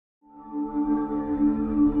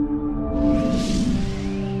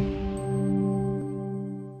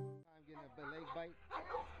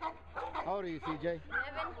you, CJ? 11.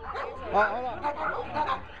 Oh, hold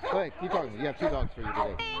on. Go ahead, keep talking. You have 2 dogs for you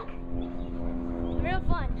today. Real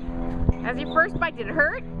fun. As your first bite, did it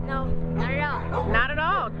hurt? No, not at all. Not at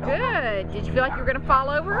all. Good. Did you feel like you were going to fall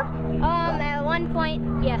over? At one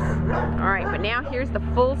point, yes. All right, but now here's the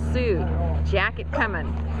full suit. Jacket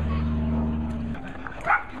coming.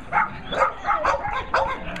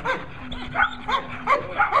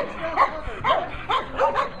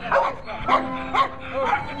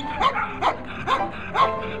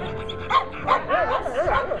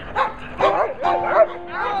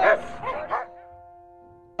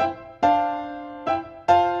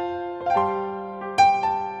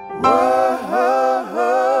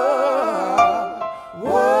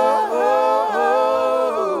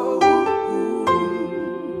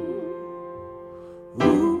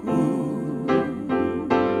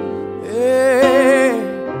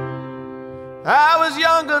 I was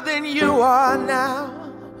younger than you are now.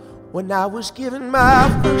 When I was given my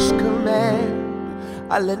first command,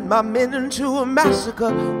 I led my men into a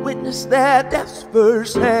massacre, witnessed their deaths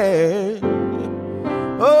firsthand.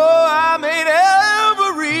 Oh, I made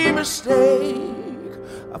every mistake.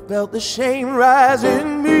 I felt the shame rise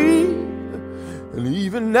in me. And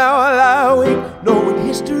even now I lie awake, knowing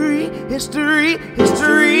history has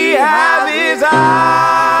its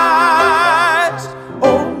eyes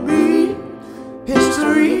on me.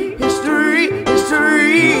 History. History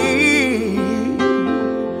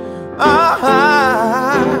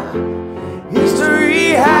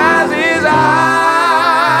has its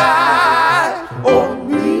eyes on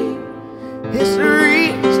me. History.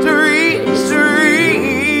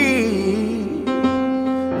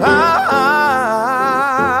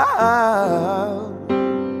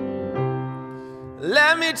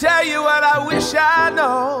 Let me tell you what I wish I'd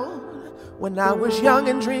known when I was young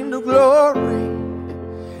and dreamed of glory.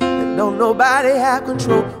 And don't nobody have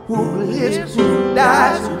control. Who lives, who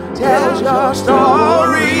dies, who tells your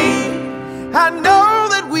story. I know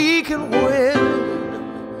that we can win.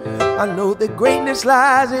 I know that greatness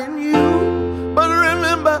lies in you. But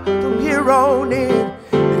remember, from here on in,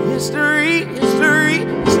 that history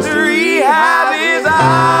has its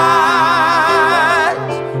eyes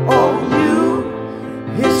on you.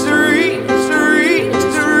 History.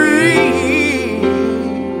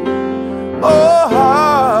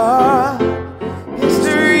 Oh,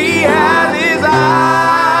 history has its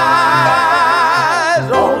eyes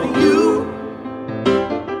on you.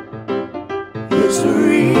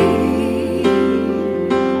 History.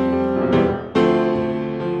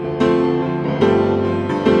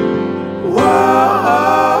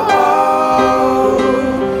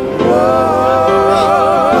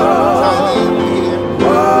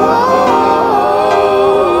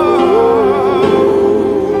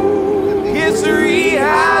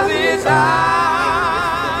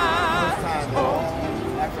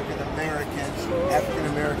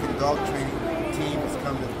 African-American dog training team has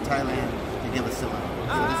come to Thailand to give us a lesson.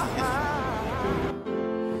 So this is history.